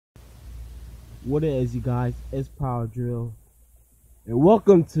What it is, you guys? It's Power Drill, and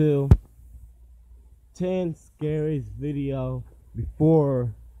welcome to 10 scariest video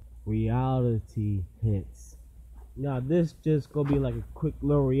before reality hits. Now, this just gonna be like a quick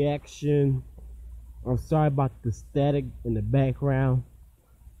little reaction. I'm sorry about the static in the background.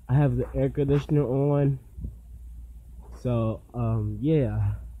 I have the air conditioner on, so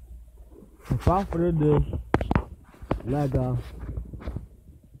yeah. Without further ado, let's go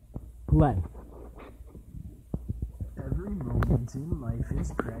play. Every moment in life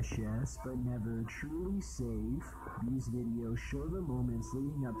is precious, but never truly safe. These videos show the moments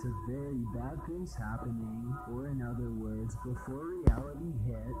leading up to very bad things happening, or in other words, before reality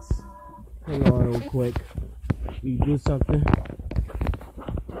hits. Hang on real quick. We do something.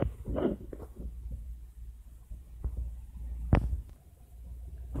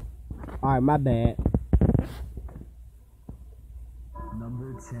 Alright, my bad.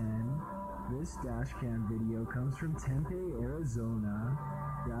 Number 10. This dashcam video comes from Tempe, Arizona.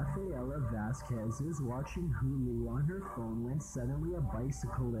 Rafaela Vasquez is watching Hulu on her phone when suddenly a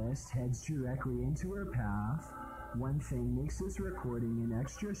bicyclist heads directly into her path. One thing makes this recording an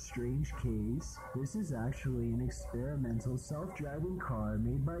extra strange case. This is actually an experimental self-driving car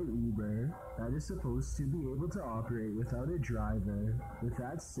made by Uber that is supposed to be able to operate without a driver. With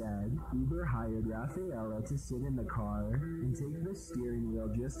that said, Uber hired Rafaela to sit in the car and take the steering wheel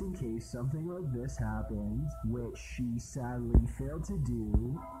just in case something like this happened, which she sadly failed to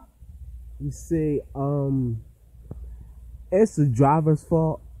do. You see, it's the driver's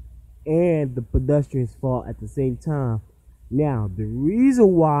fault and the pedestrian's fault at the same time. Now, the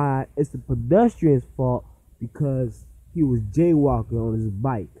reason why it's the pedestrian's fault because he was jaywalking on his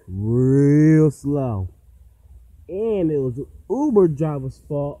bike real slow. And it was the Uber driver's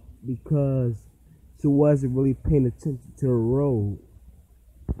fault because she wasn't really paying attention to the road.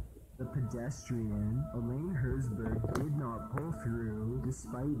 The pedestrian, Elaine Herzberg, did not pull through.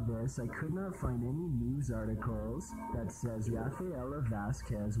 Despite this, I could not find any news articles that says Rafaela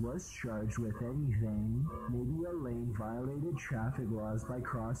Vasquez was charged with anything. Maybe Elaine violated traffic laws by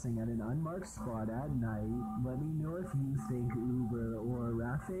crossing at an unmarked spot at night. Let me know if you think Uber or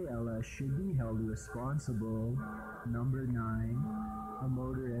Rafaela should be held responsible. Number 9. A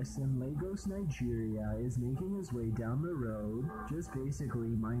motorist in Lagos, Nigeria is making his way down the road, just basically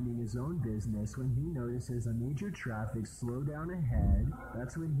minding his own business when he notices a major traffic slowdown ahead.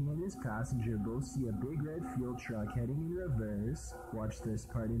 That's when he and his passenger both see a big red fuel truck heading in reverse. Watch this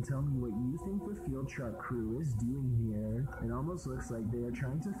part and tell me what you think the fuel truck crew is doing here. It almost looks like they are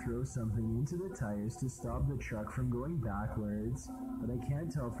trying to throw something into the tires to stop the truck from going backwards, but I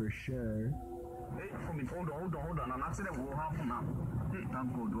can't tell for sure. Hold on. An accident will happen now. Thank God,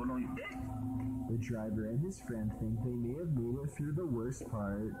 hold on. The driver and his friend think they may have made it through the worst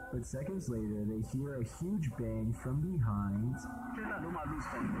part, but seconds later they hear a huge bang from behind.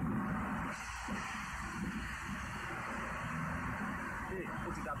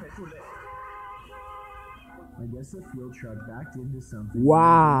 I guess the fuel truck backed into something.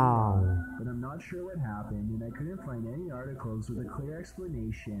 Wow. But I'm not sure what happened, and I couldn't find any articles with a clear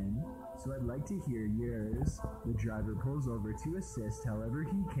explanation, so I'd like to hear yours. The driver pulls over to assist however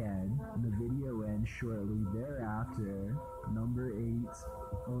he can, and the video ends shortly thereafter. Number 8.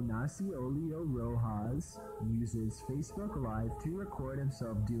 Onasi Olio Rojas uses Facebook Live to record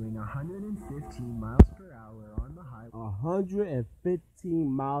himself doing 115 miles per hour on the highway.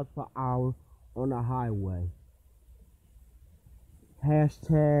 115 miles per hour on the highway.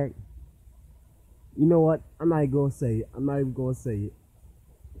 Hashtag, you know what? I'm not even gonna say it.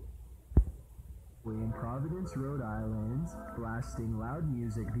 In Providence, Rhode Island, blasting loud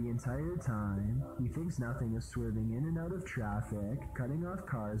music the entire time. He thinks nothing of swerving in and out of traffic, cutting off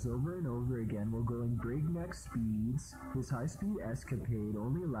cars over and over again while going breakneck speeds. His high-speed escapade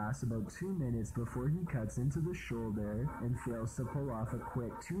only lasts about 2 minutes before he cuts into the shoulder and fails to pull off a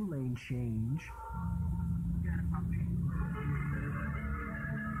quick 2-lane change.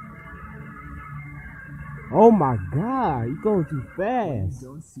 Oh my God, you're going too What fast. you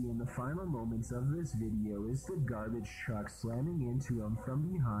don't see in the final moments of this video is the garbage truck slamming into him from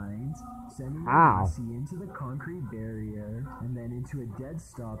behind, sending Onasi into the concrete barrier, and then into a dead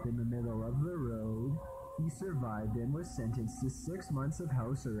stop in the middle of the road. He survived and was sentenced to 6 months of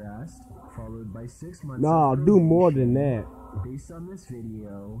house arrest, followed by 6 months No, of do more probation. than that. Based on this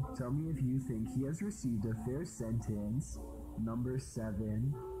video, tell me if you think he has received a fair sentence. Number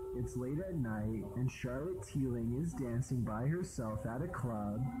 7. It's late at night, and Charlotte Teeling is dancing by herself at a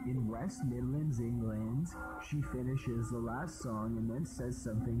club in West Midlands, England. She finishes the last song and then says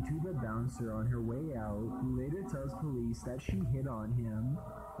something to the bouncer on her way out, who later tells police that she hit on him.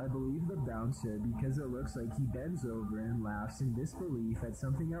 I believe the bouncer bouncer because it looks like he bends over and laughs in disbelief at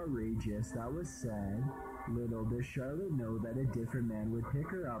something outrageous that was said. Little does Charlotte know that a different man would pick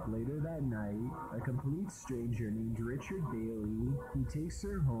her up later that night, a complete stranger named Richard Bailey. He takes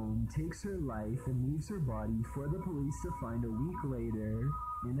her home, takes her life, and leaves her body for the police to find a week later.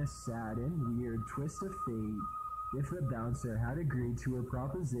 In a sad and weird twist of fate, if the bouncer had agreed to her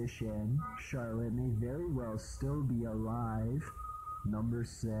proposition, Charlotte may very well still be alive. Number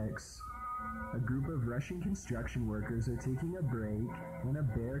 6. A group of Russian construction workers are taking a break when a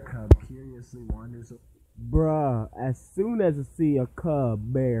bear cub curiously wanders. Bruh, as soon as I see a cub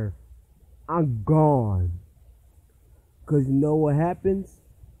bear, I'm gone. Cause you know what happens?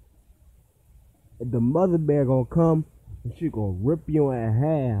 The mother bear gonna come and she gonna rip you in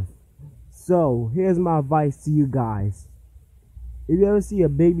half. So here's my advice to you guys. If you ever see a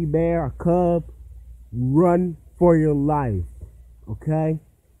baby bear, a cub, run for your life. Okay?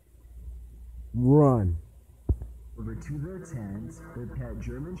 Run. Over to their tent, their pet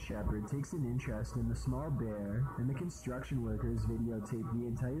German Shepherd takes an interest in the small bear, and the construction workers videotape the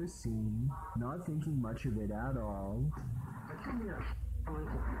entire scene, not thinking much of it at all.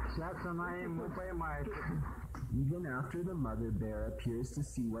 Even after the mother bear appears to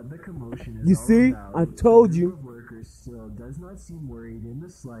see what the commotion is You all see? about, I told the you. group of workers still does not seem worried in the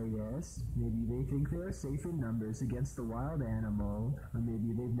slightest. Maybe they think they are safe in numbers against the wild animal, or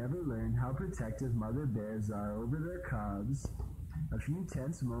maybe they've never learned how protective mother bears are over their cubs. A few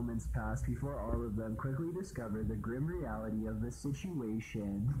tense moments pass before all of them quickly discover the grim reality of the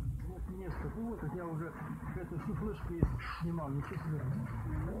situation.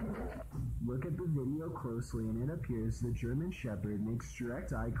 Look at the video closely and it appears the German Shepherd makes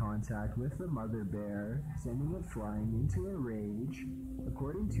direct eye contact with the mother bear, sending it flying into a rage.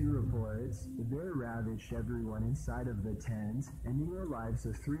 According to reports, the bear ravaged everyone inside of the tent, ending the lives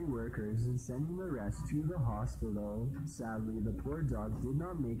of 3 workers and sending the rest to the hospital. Sadly, the poor dog did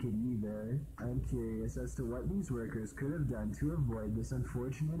not make it either. I am curious as to what these workers could have done to avoid this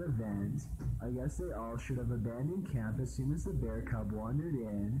unfortunate event. I guess they all should have abandoned camp as soon as the bear cub wandered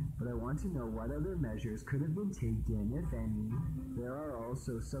in, but I want to know what other measures could have been taken, if any. There are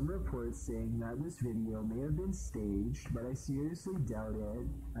also some reports saying that this video may have been staged, but I seriously doubt it.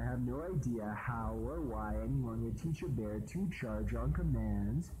 I have no idea how or why anyone would teach a bear to charge on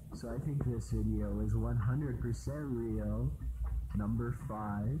command, so I think this video is 100% real. Number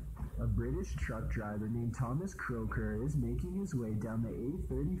 5. A British truck driver named Thomas Croker is making his way down the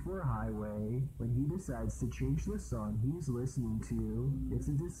A34 highway when he decides to change the song he's listening to. It's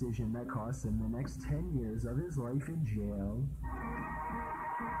a decision that costs him the next 10 years of his life in jail.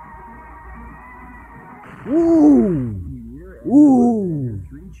 Ooh! Ooh!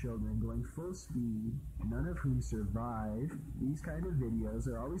 3 children going full speed, none of whom survive. These kind of videos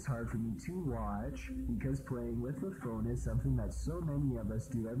are always hard for me to watch because playing with the phone is something that so many of us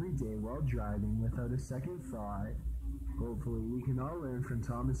do every day while driving without a second thought. Hopefully we can all learn from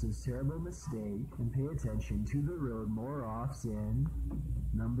Thomas's terrible mistake and pay attention to the road more often.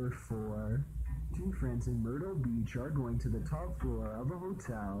 Number 4. 2 friends in Myrtle Beach are going to the top floor of a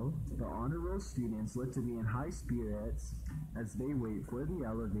hotel. The honor roll students look to be in high spirits as they wait for the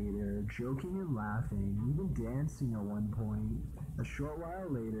elevator, joking and laughing, even dancing at one point. A short while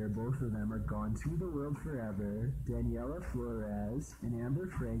later, both of them are gone to the world forever. Daniela Flores and Amber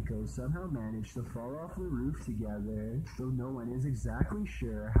Franco somehow managed to fall off the roof together, though no one is exactly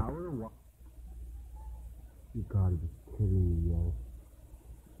sure how or why. You gotta be kidding me, yo.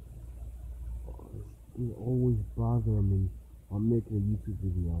 It always bothers me on making a YouTube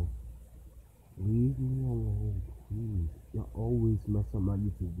video. Leave me alone, please. You always mess up my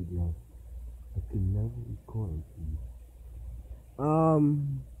YouTube video. I can never record it, please.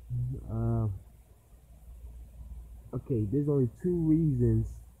 Okay, there's only 2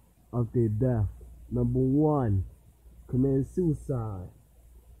 reasons of their death. Number 1, committing suicide.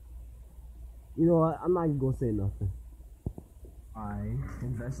 You know what? I'm not even gonna say nothing.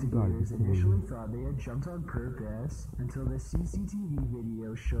 Investigators initially thought they had jumped on purpose until the CCTV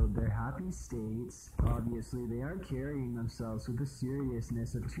video showed their happy states. Obviously, they aren't carrying themselves with the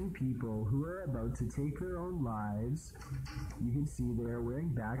seriousness of 2 people who are about to take their own lives. You can see they are wearing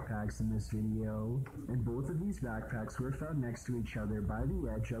backpacks in this video, and both of these backpacks were found next to each other by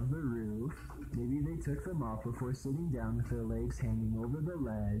the edge of the roof. Maybe they took them off before sitting down with their legs hanging over the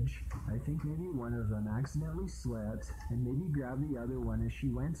ledge. I think maybe one of them accidentally slipped and maybe grabbed the the other one as she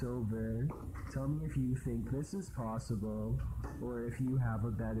went over. Tell me if you think this is possible, or if you have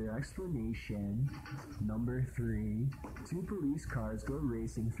a better explanation. Number 3. 2 police cars go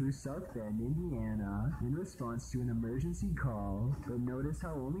racing through South Bend, Indiana, in response to an emergency call, but notice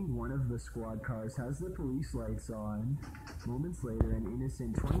how only one of the squad cars has the police lights on. Moments later, an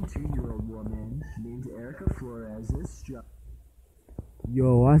innocent 22-year-old woman named Erica Flores is struck.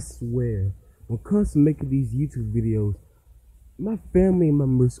 Yo, I swear, when it comes to making these YouTube videos, my family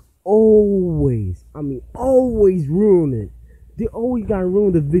members always ruin it. They always gotta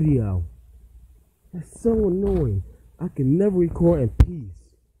ruin the video. That's so annoying. I can never record in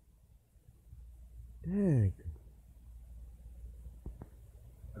peace. Dang.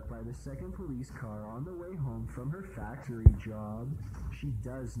 By the second police car on the way home from her factory job. She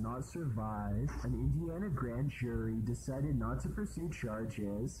does not survive. An Indiana grand jury decided not to pursue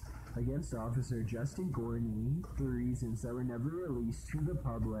charges against Officer Justin Gorney for reasons that were never released to the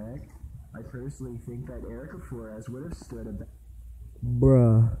public. I personally think that Erica Flores would have stood a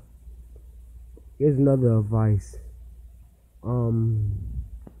Bruh. Here's another advice. To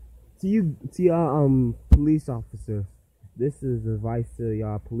y'all police officers. This is advice to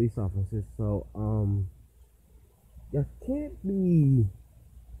y'all police officers. So y'all can't be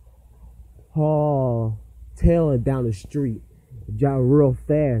tailing down the street, drive real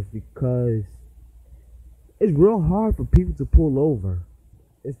fast, because it's real hard for people to pull over.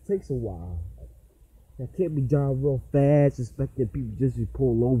 It takes a while. Y'all can't be driving real fast expecting people just to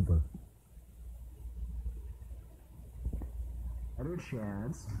pull over. better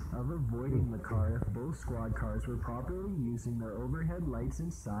chance of avoiding the car if both squad cars were properly using their overhead lights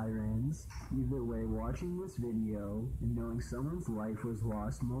and sirens. Either way, watching this video and knowing someone's life was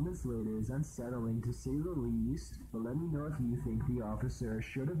lost moments later is unsettling to say the least, but let me know if you think the officer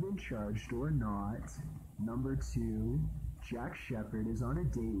should have been charged or not. Number 2. Jack Shepherd is on a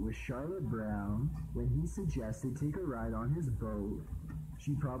date with Charlotte Brown when he suggested take a ride on his boat.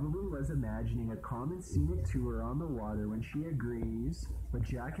 She probably was imagining a common scenic tour on the water when she agrees, but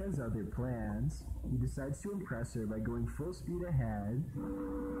Jack has other plans. He decides to impress her by going full speed ahead.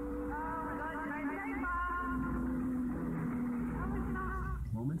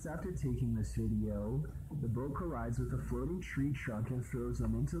 Moments after taking this video, the boat collides with a floating tree trunk and throws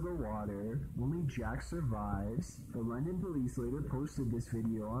them into the water. Only Jack survives. The London police later posted this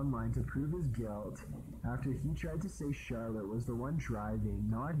video online to prove his guilt. After he tried to say Charlotte was the one driving,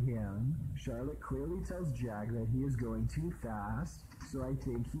 not him, Charlotte clearly tells Jack that he is going too fast, so I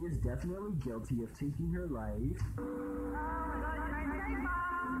think he is definitely guilty of taking her life.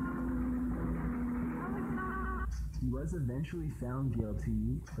 He was eventually found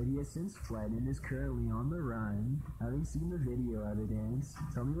guilty, but he has since fled and is currently on the run. Having seen the video evidence,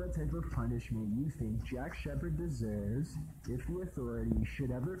 tell me what type of punishment you think Jack Shepherd deserves, if the authorities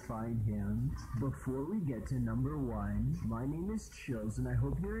should ever find him. Before we get to number 1, my name is Chills and I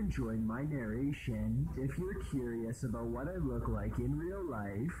hope you're enjoying my narration. If you're curious about what I look like in real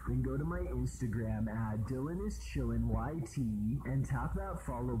life, then go to my Instagram at DylanIsChillinYT and tap that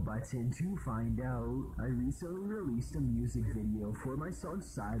follow button to find out. I recently released a music video for my song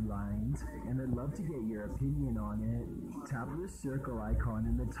Sidelines, and I'd love to get your opinion on it. Tap the circle icon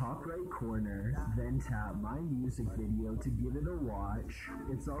in the top right corner, then tap my music video to give it a watch.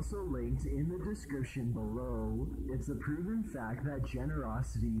 It's also linked in the description below. It's a proven fact that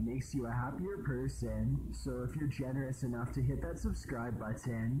generosity makes you a happier person, so if you're generous enough to hit that subscribe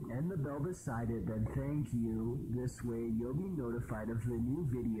button and the bell beside it, then thank you. This way you'll be notified of the new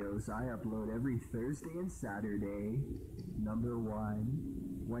videos I upload every Thursday and Saturday. Number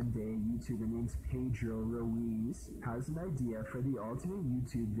 1. One day, YouTuber named Pedro Ruiz has an idea for the ultimate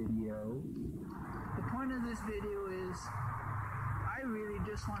YouTube video. The point of this video is, I really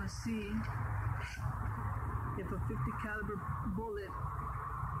just want to see if a .50 caliber bullet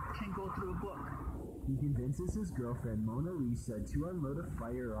can go through a book. He convinces his girlfriend Mona Lisa to unload a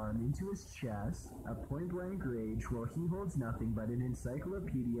firearm into his chest at point-blank range while he holds nothing but an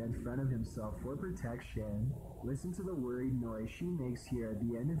encyclopedia in front of himself for protection. Listen to the worried noise she makes here at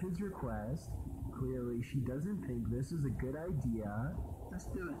the end of his request. Clearly, she doesn't think this is a good idea. Let's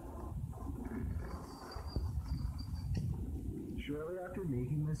do it. Shortly after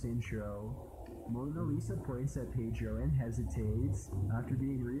making this intro, Mona Lisa points at Pedro and hesitates. After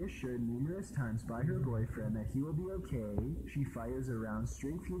being reassured numerous times by her boyfriend that he will be okay, she fires a round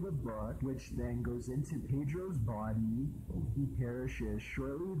straight through the book, which then goes into Pedro's body. He perishes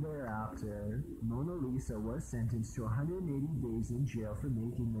shortly thereafter. Mona Lisa was sentenced to 180 days in jail for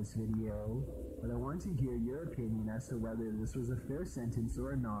making this video, but I want to hear your opinion as to whether this was a fair sentence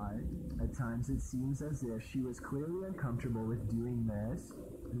or not. At times it seems as if she was clearly uncomfortable with doing this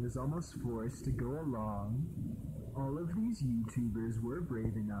and was almost forced to go along. All of these YouTubers were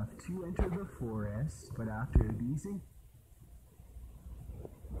brave enough to enter the forest, but after these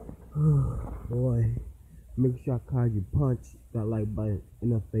Boy, make sure I call you punch that like button in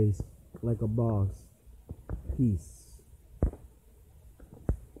the face like a boss. Peace.